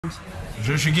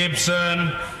Patricia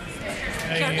Gibson.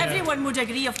 Everyone would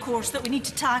agree, of course, that we need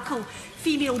to tackle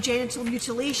female genital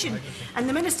mutilation, and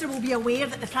the Minister will be aware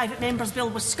that the Private Member's Bill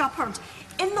was scuppered.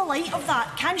 In the light of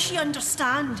that, can she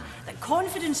understand that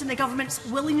confidence in the Government's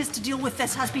willingness to deal with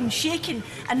this has been shaken,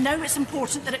 and now it's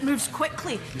important that it moves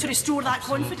quickly to restore that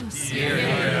confidence?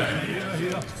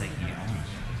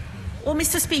 Well,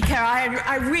 Mr. Speaker,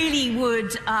 I really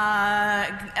would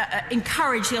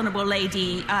encourage the Honourable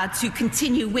Lady to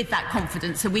continue with that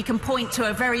confidence, and we can point to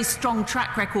a very strong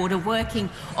track record of working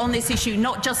on this issue,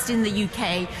 not just in the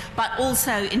UK, but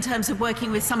also in terms of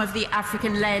working with some of the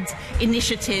African-led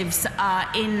initiatives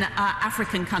in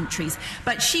African countries.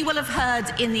 But she will have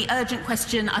heard in the urgent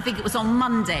question, I think it was on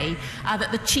Monday,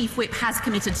 that the Chief Whip has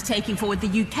committed to taking forward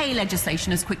the UK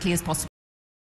legislation as quickly as possible.